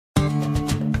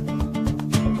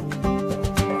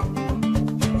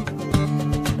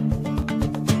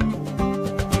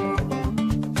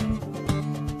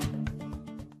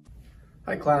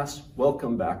class,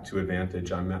 welcome back to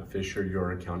EdVantage. I'm Matt Fisher,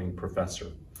 your accounting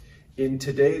professor. In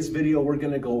today's video, we're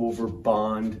going to go over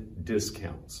bond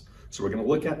discounts. So we're going to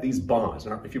look at these bonds.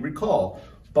 Now, if you recall,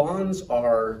 bonds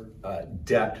are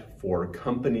debt for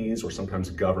companies or sometimes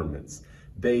governments.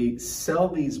 They sell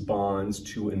these bonds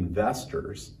to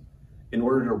investors in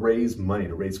order to raise money,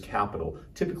 to raise capital,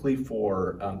 typically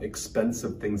for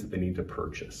expensive things that they need to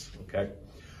purchase, okay?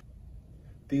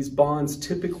 These bonds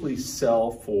typically sell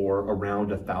for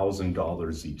around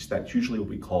 $1,000 each. That's usually what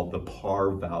we call the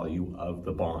par value of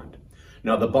the bond.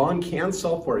 Now, the bond can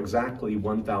sell for exactly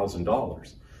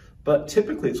 $1,000, but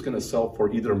typically it's going to sell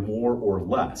for either more or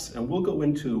less. And we'll go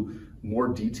into more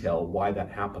detail why that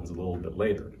happens a little bit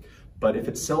later. But if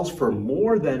it sells for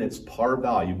more than its par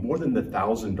value, more than the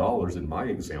 $1,000 in my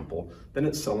example, then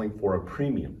it's selling for a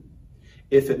premium.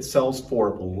 If it sells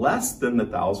for less than the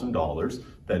 $1,000,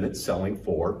 then it's selling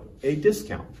for a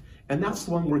discount. And that's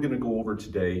the one we're going to go over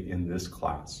today in this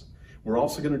class. We're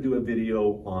also going to do a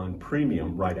video on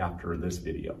premium right after this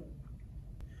video.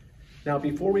 Now,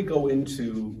 before we go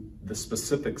into the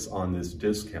specifics on this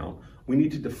discount, we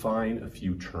need to define a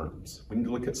few terms. We need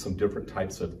to look at some different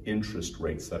types of interest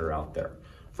rates that are out there.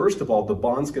 First of all, the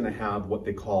bond's going to have what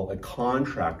they call a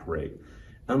contract rate.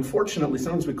 Unfortunately,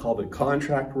 sometimes we call it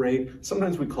contract rate,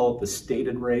 sometimes we call it the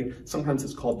stated rate, sometimes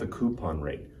it's called the coupon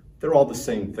rate. They're all the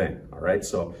same thing, all right?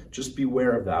 So just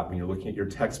beware of that when you're looking at your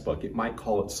textbook. It might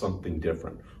call it something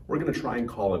different. We're gonna try and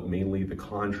call it mainly the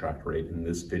contract rate in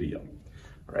this video.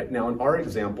 All right, now in our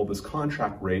example, this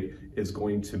contract rate is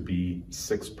going to be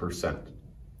 6%.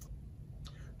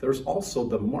 There's also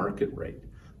the market rate.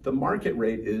 The market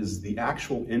rate is the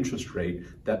actual interest rate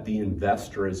that the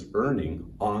investor is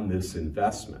earning on this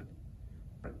investment.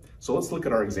 So let's look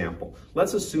at our example.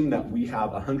 Let's assume that we have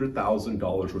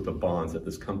 $100,000 worth of bonds that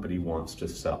this company wants to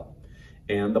sell.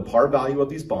 And the par value of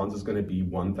these bonds is going to be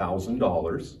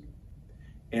 $1,000.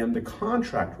 And the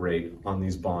contract rate on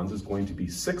these bonds is going to be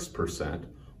 6%,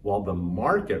 while the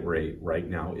market rate right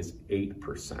now is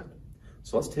 8%.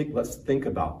 So let's think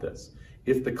about this.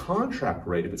 If the contract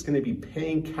rate, if it's going to be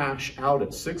paying cash out at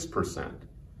 6%,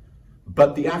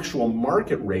 but the actual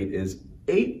market rate is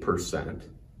 8%,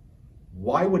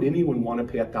 why would anyone want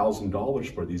to pay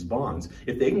 $1,000 for these bonds?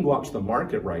 If they can go out to the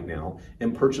market right now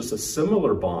and purchase a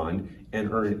similar bond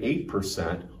and earn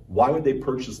 8%, why would they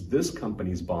purchase this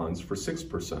company's bonds for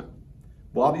 6%?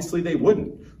 Well, obviously they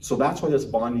wouldn't. So that's why this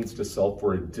bond needs to sell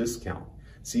for a discount.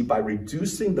 See, by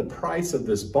reducing the price of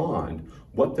this bond,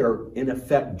 what they're in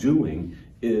effect doing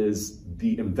is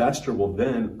the investor will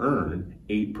then earn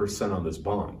 8% on this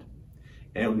bond.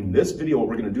 And in this video, what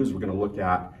we're going to do is we're going to look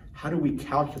at how do we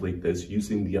calculate this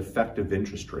using the effective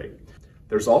interest rate.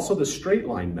 There's also the straight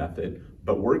line method,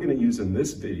 but we're going to use in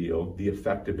this video the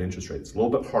effective interest rate. It's a little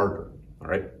bit harder. All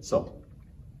right, so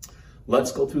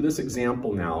let's go through this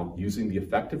example now using the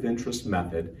effective interest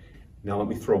method. Now let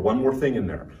me throw one more thing in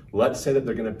there. Let's say that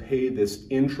they're going to pay this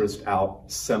interest out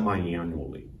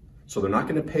semi-annually. So they're not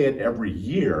going to pay it every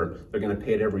year, they're going to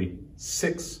pay it every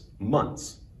 6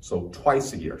 months. So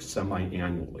twice a year,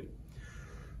 semi-annually.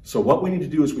 So what we need to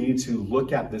do is we need to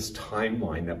look at this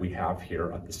timeline that we have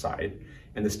here at the side.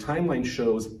 And this timeline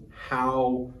shows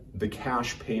how the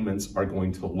cash payments are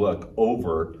going to look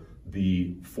over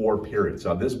the 4 periods.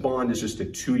 Now this bond is just a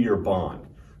 2-year bond.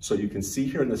 So you can see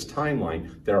here in this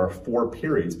timeline, there are 4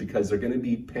 periods because they're going to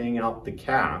be paying out the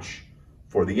cash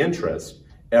for the interest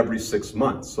every 6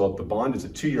 months. So if the bond is a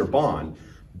 2-year bond,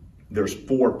 there's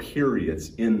 4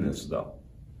 periods in this though.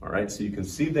 All right, so you can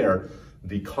see there,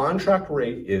 the contract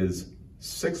rate is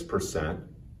 6%.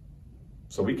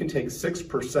 So we can take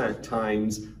 6%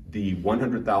 times the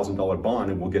 $100,000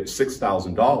 bond and we'll get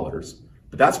 $6,000,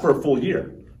 but that's for a full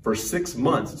year. For 6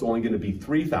 months, it's only going to be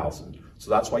 $3,000. So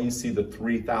that's why you see the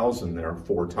 3,000 there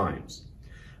 4 times.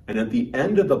 And at the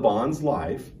end of the bond's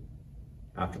life,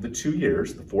 after the 2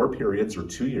 years, the 4 periods or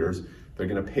 2 years, they're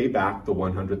going to pay back the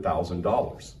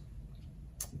 $100,000.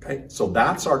 Okay, so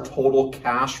that's our total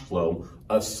cash flow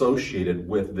associated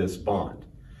with this bond.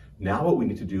 Now what we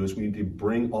need to do is we need to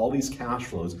bring all these cash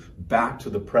flows back to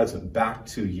the present, back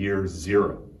to year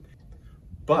 0.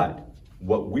 But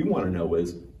what we want to know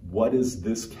is, what is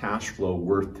this cash flow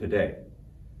worth today?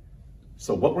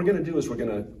 So what we're going to do is we're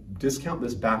going to discount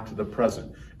this back to the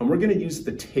present, and we're going to use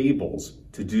the tables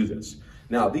to do this.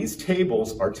 Now, these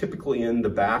tables are typically in the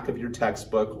back of your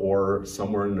textbook or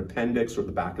somewhere in an appendix or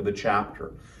the back of the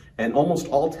chapter. And almost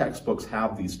all textbooks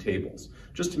have these tables,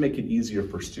 just to make it easier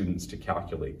for students to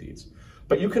calculate these.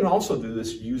 But you can also do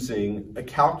this using a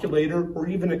calculator or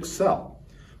even Excel.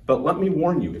 But let me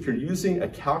warn you, if you're using a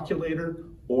calculator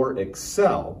or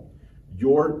Excel,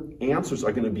 your answers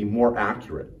are going to be more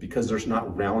accurate because there's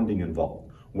not rounding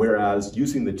involved. Whereas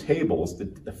using the tables,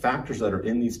 the factors that are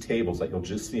in these tables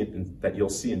that you'll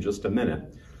see in just a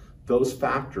minute, those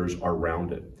factors are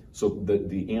rounded. So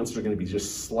the answers are going to be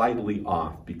just slightly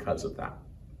off because of that.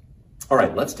 All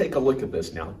right, let's take a look at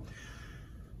this now.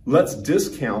 Let's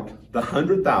discount the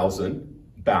 100,000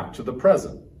 back to the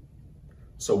present.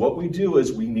 So what we do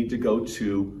is we need to go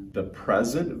to the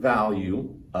present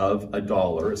value of a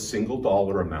dollar, a single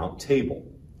dollar amount table.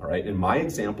 All right, in my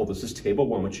example, this is table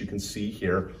 1, which you can see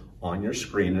here on your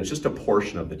screen. And it's just a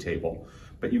portion of the table.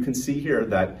 But you can see here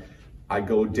that I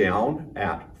go down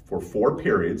for 4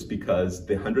 periods because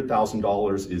the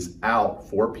 $100,000 is out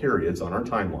 4 periods on our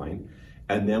timeline.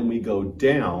 And then we go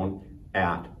down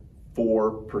at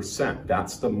 4%.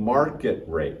 That's the market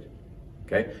rate.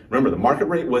 Okay, remember the market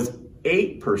rate was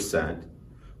 8%,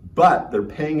 but they're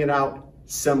paying it out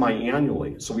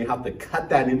semi-annually. So we have to cut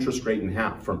that interest rate in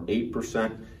half from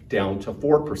 8% down to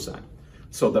 4%.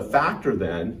 So the factor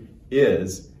then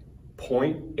is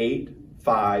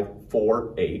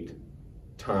 0.8548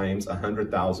 times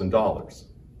 $100,000.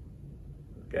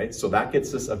 Okay, so that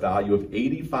gets us a value of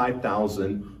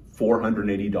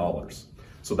 $85,480.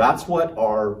 So that's what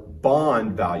our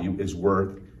bond value is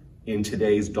worth in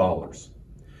today's dollars.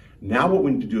 Now what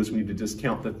we need to do is we need to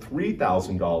discount the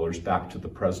 $3,000 back to the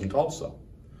present also.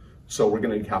 So we're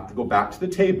going to have to go back to the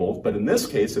table, but in this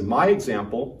case, in my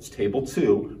example, it's table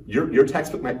 2. Your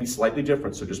textbook might be slightly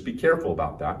different, so just be careful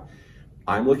about that.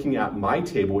 I'm looking at my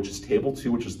table, which is table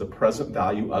 2, which is the present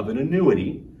value of an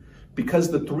annuity, because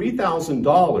the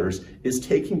 $3,000 is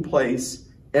taking place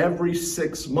every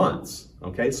 6 months.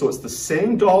 Okay, so it's the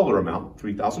same dollar amount,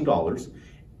 $3,000,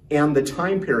 and the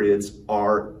time periods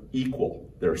are equal.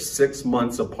 They're 6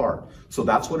 months apart. So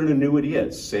that's what an annuity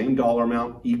is, same dollar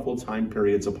amount, equal time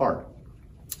periods apart.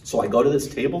 So I go to this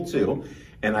table 2,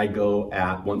 and I go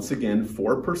at, once again,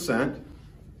 4%,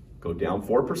 go down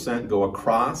 4%, go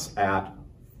across at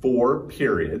 4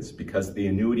 periods, because the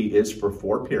annuity is for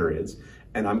 4 periods,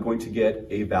 and I'm going to get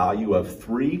a value of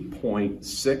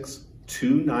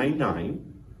 3.6299.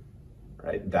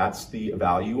 Right, that's the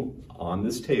value on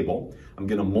this table. I'm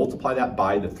going to multiply that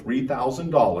by the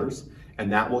 $3,000,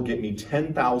 and that will get me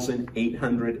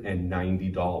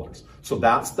 $10,890. So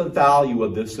that's the value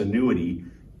of this annuity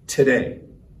today.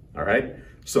 All right,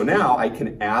 so now I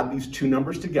can add these two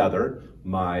numbers together,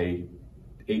 my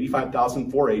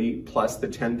 $85,480 plus the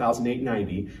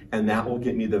 $10,890, and that will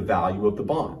get me the value of the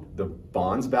bond. The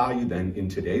bond's value then in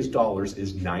today's dollars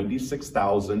is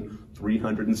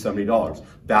 $96,370.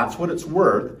 That's what it's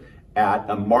worth at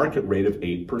a market rate of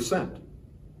 8%.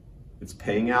 It's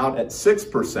paying out at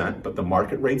 6%, but the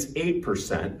market rate's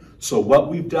 8%. So what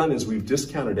we've done is we've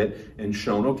discounted it and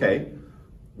shown, okay,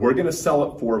 we're going to sell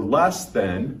it for less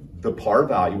than the par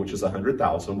value, which is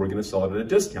 $100,000. We're going to sell it at a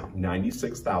discount,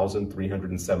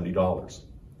 $96,370.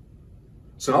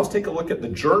 So now let's take a look at the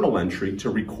journal entry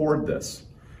to record this.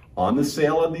 On the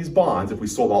sale of these bonds, if we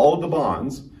sold all of the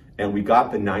bonds and we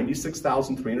got the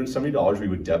 $96,370, we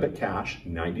would debit cash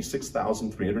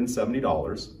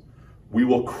 $96,370. We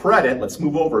will credit, let's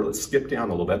move over, let's skip down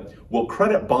a little bit. We'll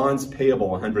credit bonds payable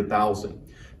 $100,000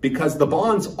 because the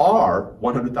bonds are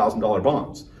 $100,000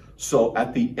 bonds. So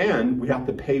at the end, we have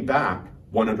to pay back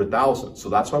 $100,000. So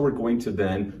that's why we're going to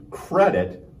then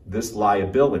credit this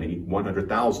liability,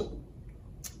 $100,000.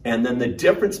 And then the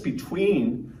difference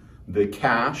between the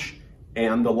cash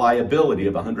and the liability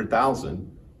of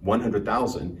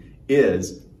 $100,000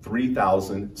 is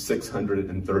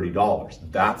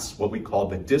 $3,630. That's what we call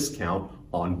the discount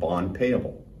on bond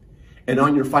payable. And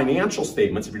on your financial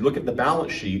statements, if you look at the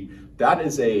balance sheet, that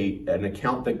is an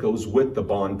account that goes with the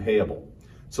bond payable.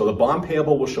 So the bond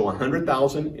payable will show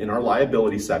 $100,000 in our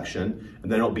liability section,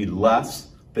 and then it'll be less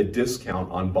the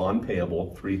discount on bond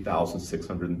payable,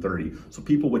 $3,630. So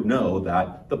people would know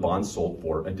that the bond sold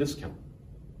for a discount.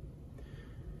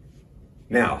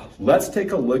 Now, let's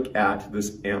take a look at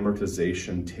this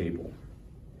amortization table.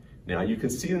 Now, you can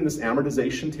see in this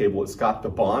amortization table, it's got the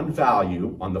bond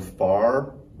value on the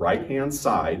far right-hand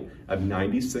side of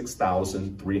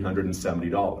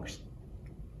 $96,370.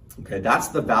 Okay, that's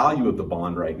the value of the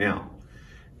bond right now.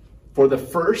 For the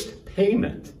first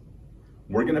payment,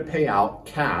 we're going to pay out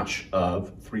cash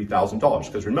of $3,000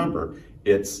 because remember,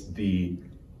 it's the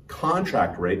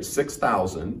contract rate,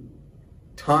 $6,000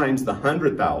 times the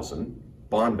 $100,000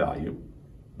 bond value,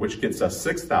 which gets us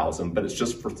 $6,000, but it's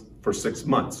just for 6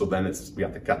 months. So then we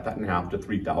have to cut that in half to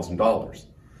 $3,000.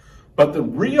 But the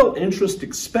real interest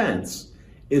expense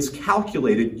is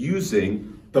calculated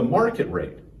using the market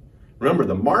rate. Remember,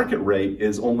 the market rate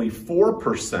is only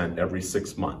 4% every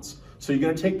 6 months. So you're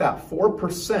going to take that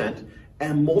 4%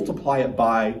 and multiply it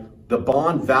by the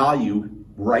bond value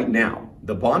right now.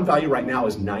 The bond value right now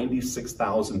is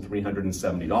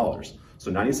 $96,370.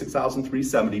 So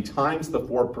 $96,370 times the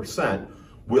 4%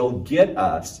 will get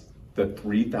us the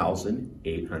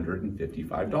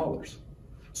 $3,855.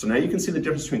 So now you can see the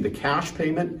difference between the cash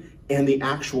payment and the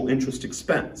actual interest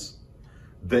expense.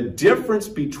 The difference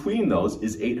between those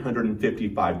is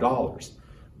 $855.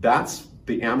 That's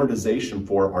the amortization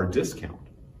for our discount.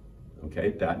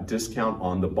 Okay, that discount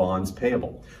on the bonds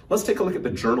payable. Let's take a look at the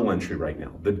journal entry right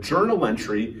now. The journal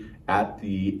entry at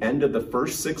the end of the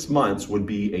first 6 months would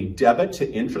be a debit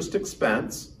to interest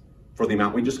expense for the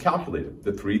amount we just calculated,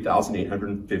 the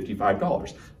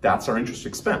 $3,855. That's our interest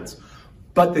expense.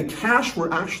 But the cash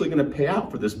we're actually going to pay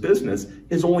out for this business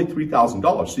is only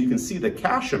 $3,000. So you can see the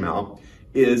cash amount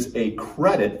is a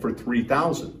credit for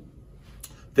 $3,000.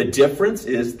 The difference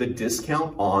is the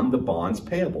discount on the bonds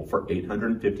payable for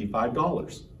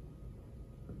 $855.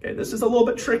 Okay, this is a little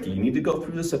bit tricky. You need to go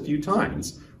through this a few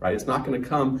times, right? It's not going to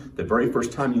come the very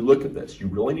first time you look at this. You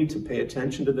really need to pay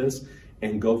attention to this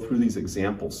and go through these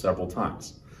examples several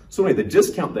times. So anyway, the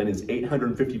discount then is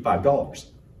 $855.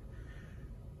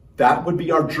 That would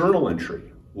be our journal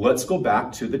entry. Let's go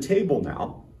back to the table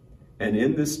now. And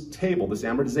in this table, this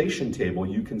amortization table,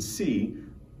 you can see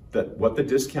that what the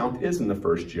discount is in the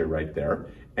first year right there.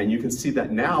 And you can see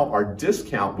that now our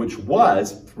discount, which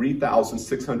was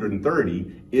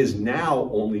 $3,630, is now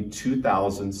only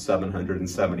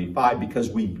 $2,775 because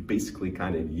we basically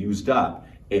kind of used up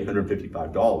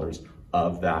 $855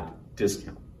 of that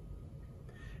discount.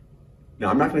 Now,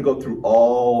 I'm not going to go through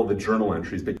all the journal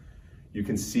entries, but you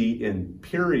can see in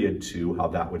period 2 how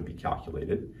that would be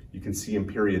calculated. You can see in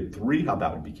period 3 how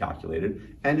that would be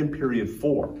calculated, and in period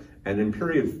 4. And in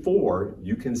period 4,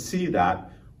 you can see that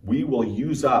we will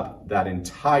use up that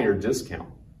entire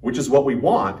discount, which is what we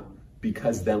want,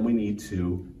 because then we need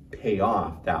to pay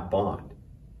off that bond.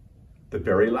 The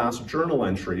very last journal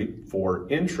entry for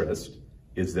interest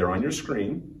is there on your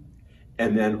screen.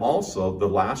 And then also the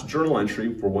last journal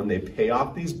entry for when they pay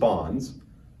off these bonds,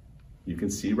 you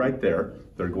can see right there,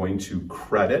 they're going to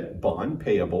credit bond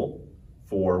payable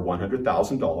for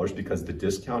 $100,000 because the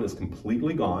discount is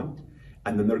completely gone.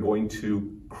 And then they're going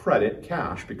to credit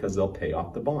cash because they'll pay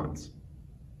off the bonds.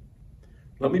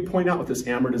 Let me point out with this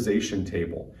amortization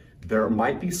table, there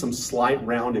might be some slight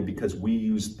rounding because we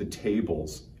used the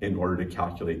tables in order to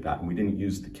calculate that. And we didn't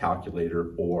use the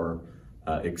calculator or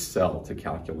Excel to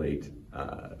calculate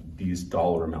these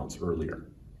dollar amounts earlier.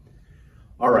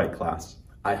 All right, class.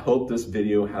 I hope this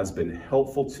video has been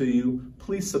helpful to you.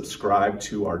 Please subscribe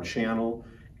to our channel.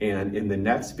 And in the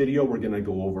next video, we're going to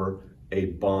go over a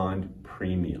bond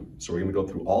premium. So we're going to go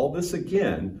through all this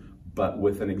again, but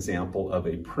with an example of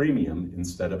a premium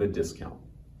instead of a discount.